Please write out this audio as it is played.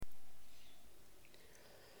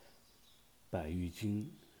百喻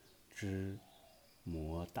经之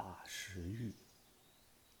磨大石喻。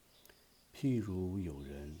譬如有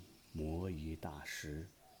人磨一大石，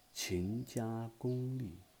勤加功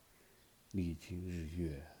力，历经日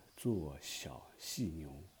月，做小细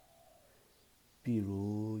牛。譬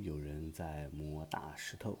如有人在磨大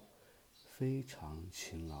石头，非常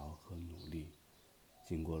勤劳和努力，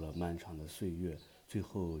经过了漫长的岁月，最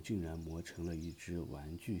后竟然磨成了一只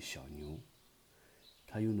玩具小牛。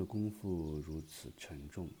他用的功夫如此沉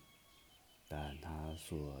重，但他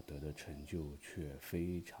所得的成就却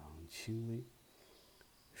非常轻微。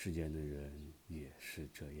世间的人也是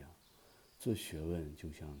这样，做学问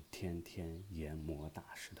就像天天研磨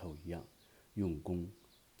大石头一样，用功、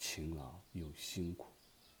勤劳又辛苦，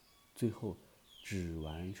最后只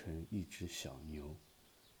完成一只小牛。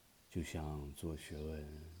就像做学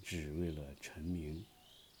问只为了成名，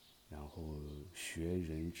然后学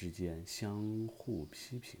人之间相互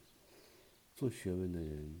批评。做学问的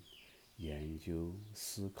人研究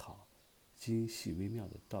思考精细微妙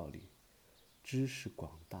的道理，知识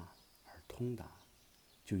广大而通达，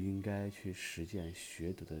就应该去实践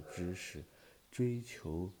学得的知识，追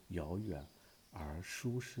求遥远而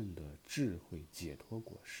殊胜的智慧解脱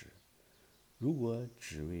果实。如果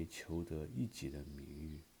只为求得一己的名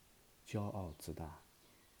誉，骄傲自大，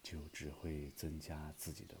就只会增加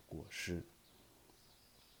自己的过失。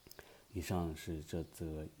以上是这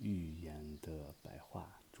则寓言的白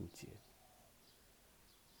话注解。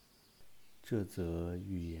这则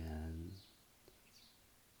寓言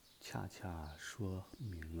恰恰说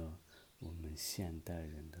明了我们现代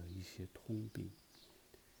人的一些通病。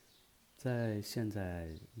在现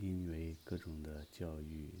在，因为各种的教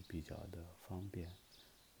育比较的方便，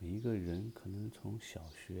每一个人可能从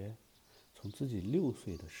小学，从自己6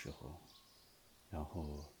岁的时候，然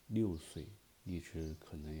后6岁一直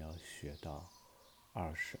可能要学到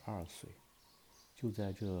22岁，就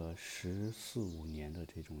在这14、15年的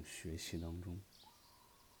这种学习当中，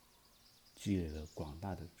积累了广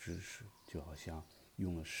大的知识，就好像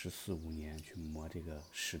用了14、15年去磨这个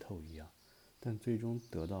石头一样，但最终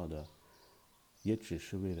得到的也只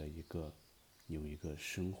是为了有一个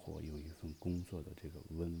生活，有一份工作的这个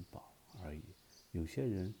温饱而已。有些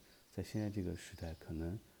人在现在这个时代，可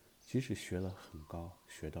能即使学了很高，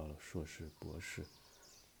学到了硕士、博士，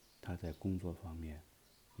他在工作方面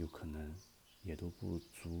有可能也都不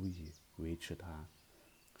足以维持他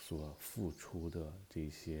所付出的这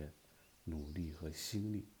些努力和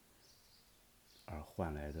心力而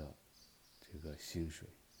换来的这个薪水。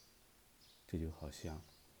这就好像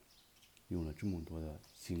用了这么多的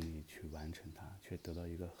精力去完成它，却得到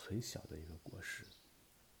一个很小的一个果实。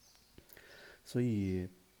所以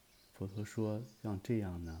佛陀说，像这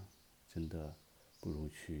样呢，真的不如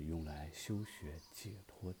去用来修学解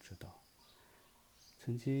脱之道。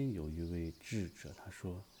曾经有一位智者，他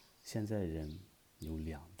说，现在人有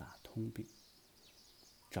2大通病，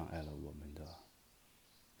障碍了我们的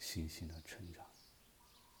心性的成长。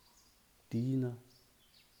第一呢，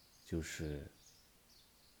就是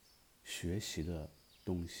学习的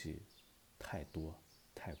东西太多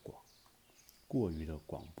太广，过于的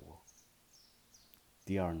广博。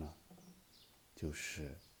第二呢，就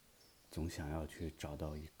是总想要去找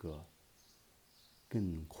到一个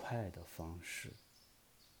更快的方式。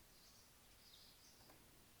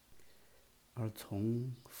而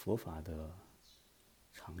从佛法的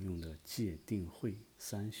常用的戒定慧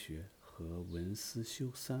3学和闻思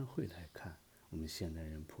修3慧来看，我们现代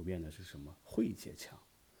人普遍的是什么？慧戒强。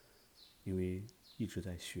因为一直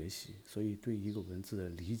在学习，所以对一个文字的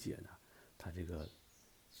理解呢，它这个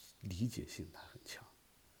理解性它很强。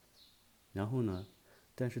然后呢，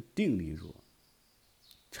但是定力弱，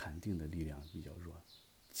禅定的力量比较弱，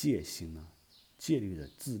戒心呢，戒律的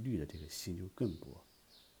自律的这个心就更薄。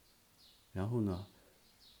然后呢，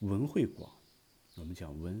闻慧广，我们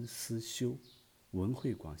讲闻思修，闻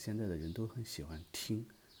慧广，现在的人都很喜欢听，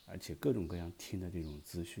而且各种各样听的这种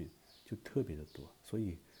资讯就特别的多，所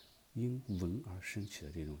以因闻而生起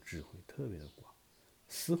的这种智慧特别的广。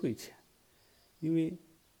思慧浅，因为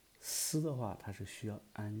思的话它是需要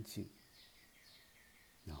安静，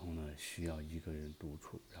然后呢需要一个人独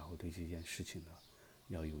处，然后对这件事情呢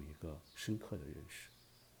要有一个深刻的认识，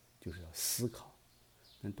就是要思考。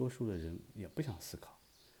但多数的人也不想思考，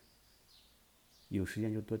有时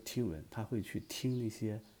间就多听闻，他会去听那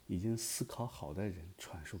些已经思考好的人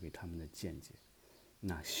传授给他们的见解。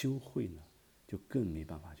那修慧呢就更没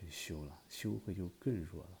办法去修了，修慧就更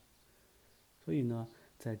弱了。所以呢，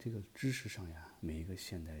在这个知识上呀，每一个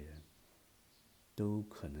现代人都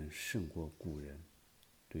可能胜过古人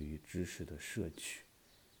对于知识的摄取，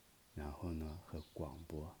然后呢和广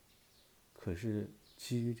博。可是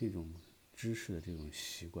基于这种知识的这种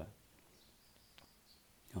习惯，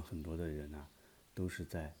像很多的人啊，都是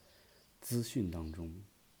在资讯当中，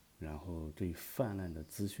然后对泛滥的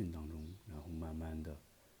资讯当中，然后慢慢的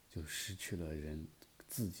就失去了人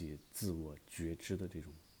自己自我觉知的这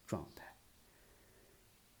种状态。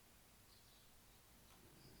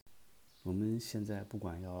我们现在不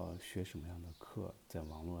管要学什么样的课，在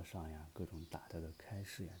网络上呀，各种打的开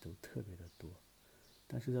示呀，都特别的多。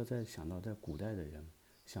但是要再想到在古代的人，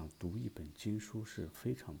想读一本经书是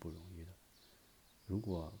非常不容易的。如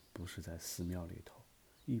果不是在寺庙里头，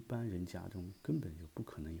一般人家中根本就不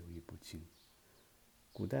可能有一部经。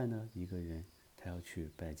古代呢，一个人他要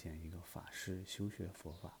去拜见一个法师修学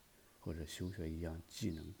佛法，或者修学一样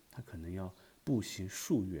技能，他可能要步行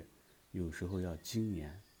数月，有时候要经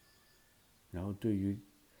年。然后对于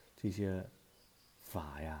这些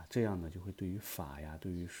法呀，这样呢就会对于法呀、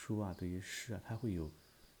对于书啊、对于诗啊，他会有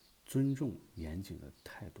尊重严谨的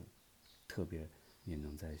态度，特别也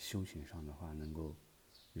能在修行上的话，能够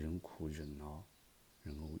忍苦忍劳，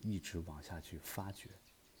能够一直往下去发掘。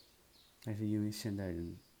但是因为现代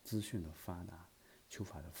人资讯的发达，求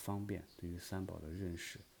法的方便，对于三宝的认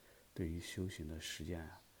识，对于修行的实践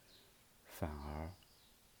啊，反而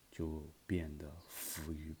就变得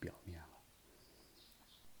浮于表面了。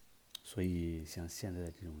所以像现在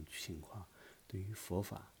的这种情况，对于佛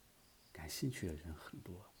法感兴趣的人很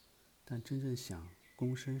多，但真正想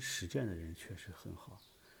躬身实践的人确实很好。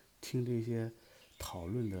听这些讨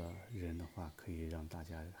论的人的话，可以让大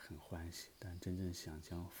家很欢喜，但真正想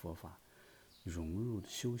将佛法融入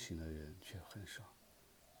修行的人却很少。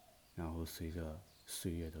然后随着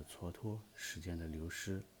岁月的蹉跎，时间的流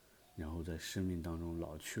失，然后在生命当中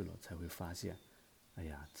老去了，才会发现，哎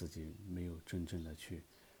呀，自己没有真正的去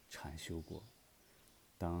禅修过。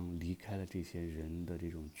当离开了这些人的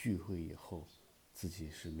这种聚会以后，自己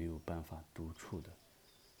是没有办法独处的。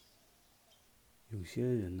有些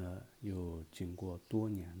人呢，又经过多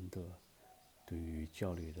年的对于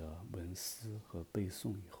教理的文思和背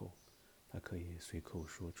诵以后，他可以随口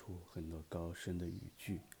说出很多高深的语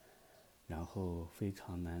句，然后非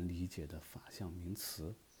常难理解的法相名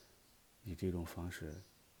词，以这种方式，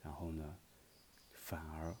然后呢，反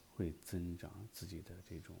而会增长自己的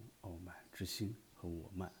这种傲慢之心和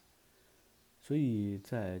我慢。所以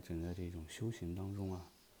在整个这种修行当中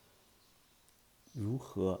啊，如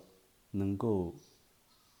何能够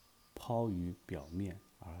抛于表面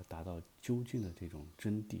而达到究竟的这种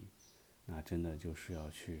真谛，那真的就是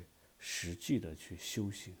要去实际的去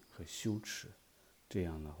修行和修持，这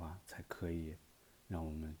样的话才可以让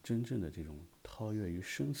我们真正的这种超越于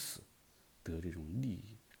生死，得这种利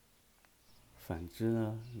益。反之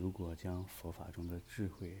呢，如果将佛法中的智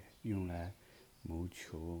慧用来谋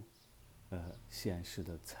求现世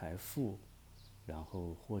的财富，然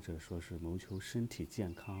后或者说是谋求身体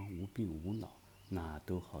健康、无病无恼，那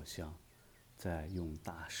都好像在用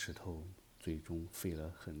大石头，最终费了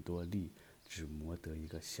很多力，只磨得一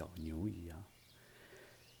个小牛一样。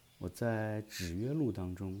我在《指约录》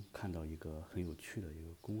当中看到一个很有趣的一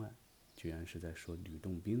个公案，居然是在说吕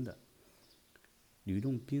洞宾的。吕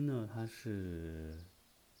洞宾呢，他是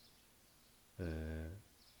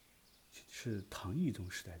是唐懿宗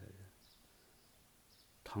时代的人。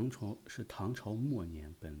唐朝末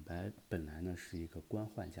年，本来呢是一个官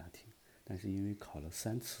宦家庭，但是因为考了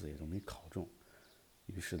3次也都没考中，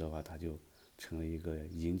于是的话他就成了一个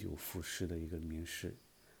饮酒赋诗的一个名士。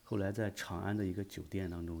后来在长安的一个酒店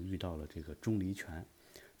当中遇到了这个钟离权，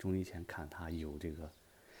钟离权看他有这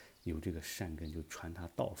个善根，就传他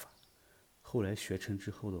道法。后来学成之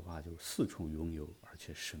后的话，就四处云游，而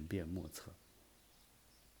且神变莫测。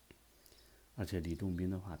而且吕洞宾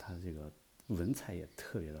的话，他的这个文采也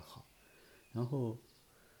特别的好。然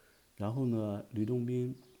后呢，吕洞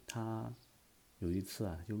宾他有一次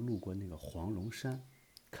啊，就路过那个黄龙山，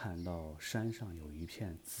看到山上有一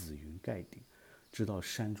片紫云盖顶，知道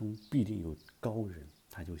山中必定有高人，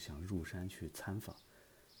他就想入山去参访。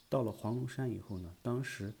到了黄龙山以后呢，当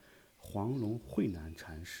时黄龙慧南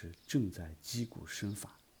禅师正在击鼓声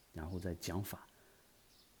法，然后在讲法。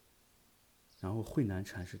然后慧南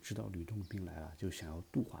禅师知道吕洞宾来了，就想要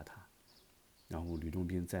度化他。然后吕洞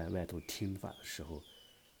宾在外头听法的时候，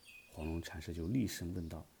黄龙禅师就厉声问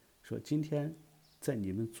道：“说今天在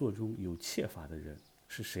你们座中有窃法的人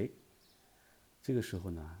是谁？”这个时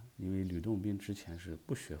候呢，因为吕洞宾之前是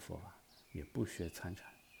不学佛法，也不学参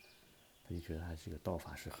禅，他就觉得他这个道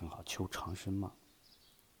法是很好，求长生嘛。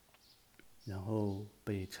然后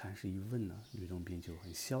被禅师一问呢，吕洞宾就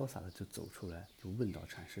很潇洒的就走出来，就问到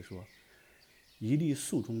禅师说：“一粒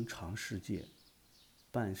粟中尝世界，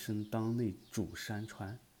半生当内主山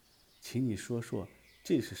川，请你说说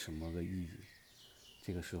这是什么个意义？”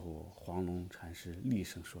这个时候，黄龙禅师厉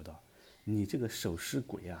声说道：“你这个守尸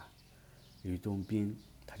鬼啊！”吕洞宾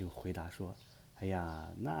他就回答说：“哎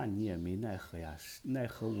呀，那你也没奈何呀，奈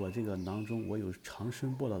何我这个囊中我有长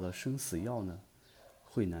生不老的生死药呢。”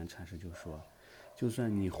慧南禅师就说：“就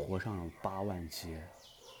算你活上8万劫，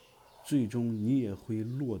最终你也会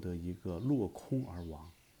落得一个落空而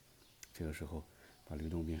亡。”这个时候，把吕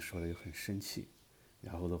洞宾说的就很生气。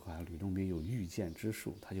然后的话，吕洞宾有御剑之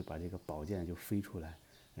术，他就把这个宝剑就飞出来，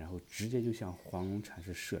然后直接就向黄龙禅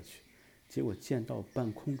师射去。结果剑到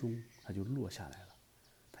半空中，他就落下来了。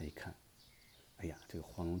他一看，哎呀，这个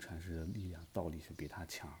黄龙禅师的力量道理是比他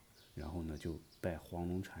强，然后呢就拜黄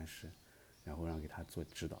龙禅师，然后让给他做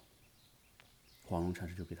指导。黄龙禅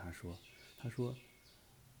师就给他说：“他说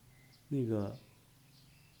那个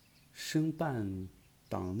身伴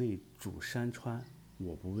党内主山川，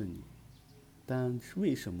我不问你，但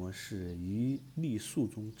为什么是一粒粟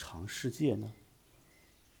中尝世界呢？”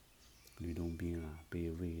吕洞宾啊，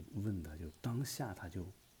被问的就当下他就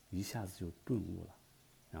一下子就顿悟了，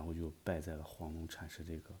然后就拜在了黄龙禅师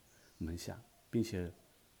这个门下，并且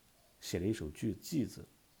写了一首偈子，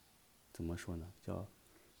怎么说呢？叫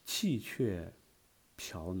气却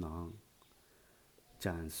瓢囊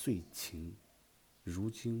斩碎情，如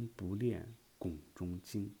今不恋汞中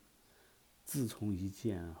金。自从一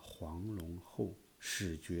见黄龙后，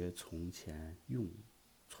始觉从前用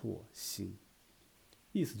错心。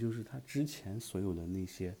意思就是他之前所有的那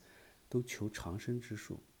些都求长生之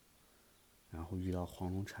术，然后遇到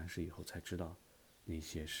黄龙禅师以后才知道那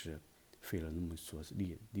些是费了那么所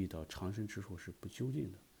力到长生之术是不究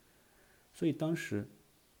竟的。所以当时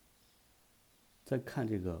在看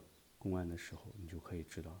这个公案的时候，你就可以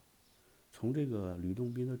知道，从这个吕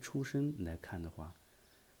洞宾的出身来看的话，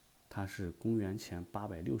他是公元前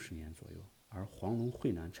860年左右，而黄龙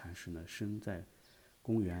慧南禅师呢，生在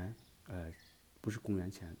公元不是公元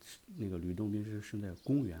前，那个吕洞宾是生在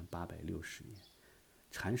公元860年，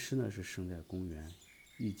禅师呢是生在公元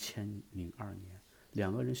1002年。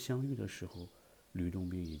两个人相遇的时候，吕洞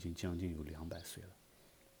宾已经将近有200岁了。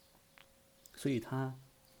所以他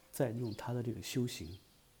在用他的这个修行，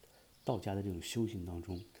道家的这种修行当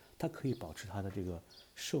中，他可以保持他的这个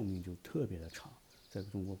寿命就特别的长，在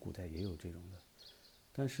中国古代也有这种的。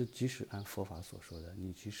但是即使按佛法所说的，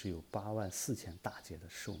你即使有84000大劫的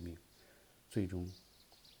寿命，最终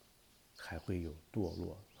还会有堕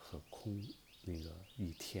落和空那个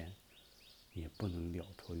一天，也不能了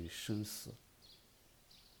脱于生死。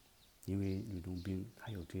因为吕洞宾他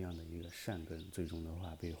有这样的一个善根，最终的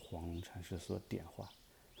话被黄龙禅师所点化。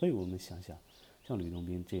所以我们想想，像吕洞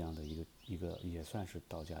宾这样的一个也算是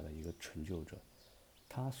道家的一个成就者，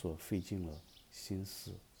他所费尽了心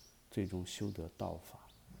思，最终修得道法，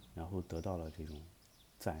然后得到了这种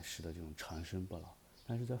暂时的这种长生不老。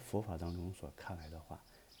但是在佛法当中所看来的话，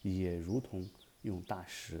也如同用大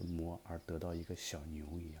石磨而得到一个小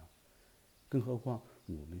牛一样。更何况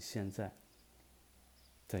我们现在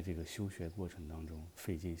在这个修学过程当中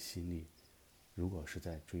费尽心力，如果是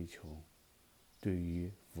在追求对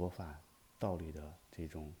于佛法道理的这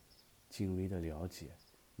种精微的了解，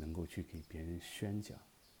能够去给别人宣讲，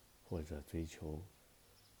或者追求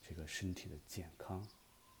这个身体的健康，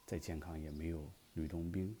再健康也没有吕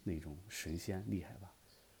洞宾那种神仙厉害吧，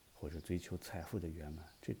或者追求财富的圆满，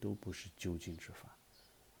这都不是究竟之法。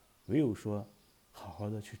唯有说好好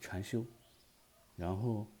的去禅修，然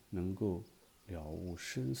后能够了悟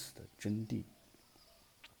生死的真谛，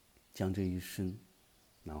将这一生，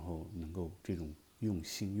然后能够这种用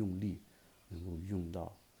心用力，能够用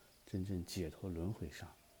到真正解脱轮回上，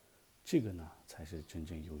这个呢才是真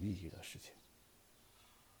正有意义的事情。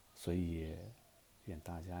所以愿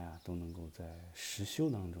大家呀都能够在实修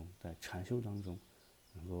当中，在禅修当中，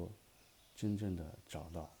能够真正的找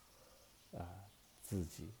到自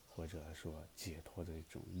己或者说解脱的一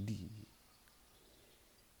种利益。